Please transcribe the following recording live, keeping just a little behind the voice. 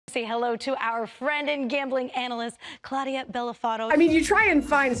Say hello to our friend and gambling analyst, Claudia Bellofatto. I mean, you try and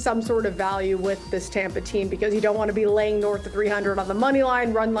find some sort of value with this Tampa team because you don't want to be laying north of 300 on the money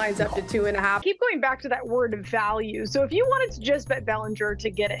line, run lines up to 2.5. Keep going back to that word of value. So if you wanted to just bet Bellinger to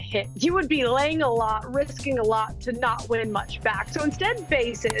get a hit, you would be laying a lot, risking a lot to not win much back. So instead,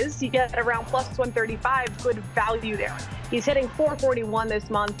 bases, you get around plus 135, good value there. He's hitting 441 this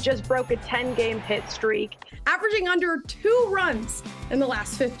month, just broke a 10-game hit streak. Averaging under 2 runs in the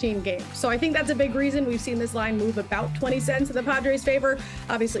last 15 games. So I think that's a big reason we've seen this line move about 20 cents in the Padres' favor.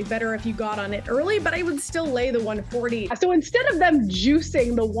 Obviously better if you got on it early, but I would still lay the 140. So instead of them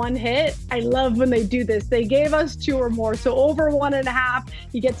juicing the one hit, I love when they do this. They gave us 2 or more. So over 1.5,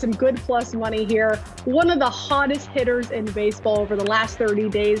 you get some good plus money here. One of the hottest hitters in baseball over the last 30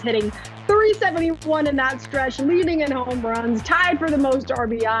 days, hitting 371 in that stretch, leading in home runs, tied for the most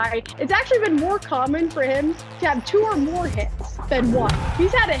RBI. It's actually been more common for him to have 2 or more hits than 1.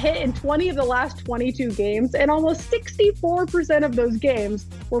 He's had a hit in 20 of the last 22 games, and almost 64% of those games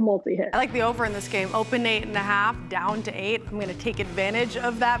were multi-hit. I like the over in this game. Open 8.5, down to 8. I'm going to take advantage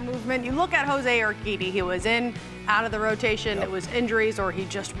of that movement. You look at Jose Urquidy. He was in, out of the rotation. It was injuries or he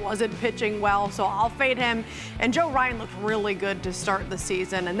just wasn't pitching well, so I'll fade him. And Joe Ryan looked really good to start the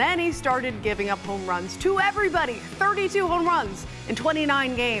season, and then he started giving up home runs to everybody. 32 home runs in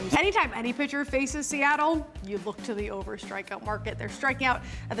 29 games. Anytime any pitcher faces Seattle, you look to the over strikeout market. They're striking out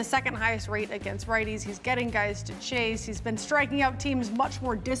at the 2nd highest rate against righties. He's getting guys to chase. He's been striking out teams much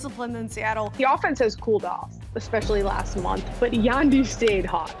more disciplined than Seattle. The offense has cooled off, especially last month, but Yandy stayed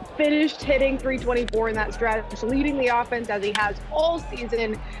hot. Finished hitting 324 in that stretch, leading the offense as he has all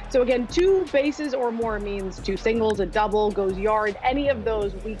season. So again, 2 bases or more means 2 singles, a double, goes yard, any of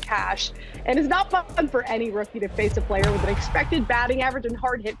those we cash. And it's not fun for any rookie to face a player with an expected batting average and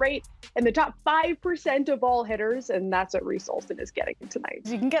hard hit rate in the top 5% of all hitters, and that's what Reese Olson is getting tonight.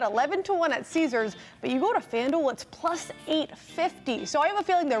 You can get 11-1 at Caesars, but you go to FanDuel, it's plus 850. So I have a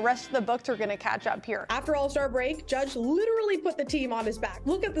feeling the rest of the books are going to catch up here. After All-Star break, Judge literally put the team on his back.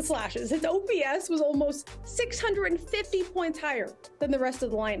 Look at the slashes. His OPS was almost 650 points higher than the rest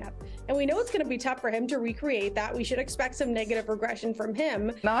of the lineup. And we know it's going to be tough for him to recreate that. We should expect some negative regression from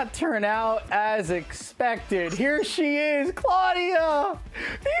him. Not turn out as expected. Here she is, Claudia.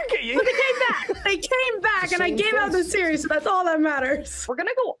 But they came back. They came back, and I gave out the series, so that's all that matters. We're going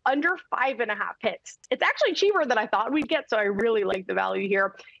to go under 5.5 hits. It's actually cheaper than I thought we'd get, so I really like the value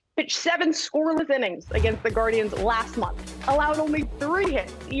here. Pitched 7 scoreless innings against the Guardians last month. Allowed only 3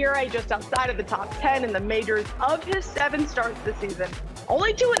 hits. ERA just outside of the top 10 in the majors of his 7 starts this season.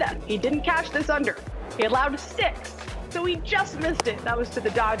 Only 2 of them. He didn't cash this under. He allowed 6. So he just missed it. That was to the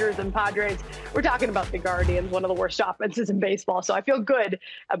Dodgers and Padres. We're talking about the Guardians, one of the worst offenses in baseball. So I feel good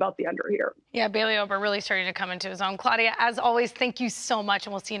about the under here. Yeah, Bailey Ober really starting to come into his own. Claudia, as always, thank you so much,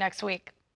 and we'll see you next week.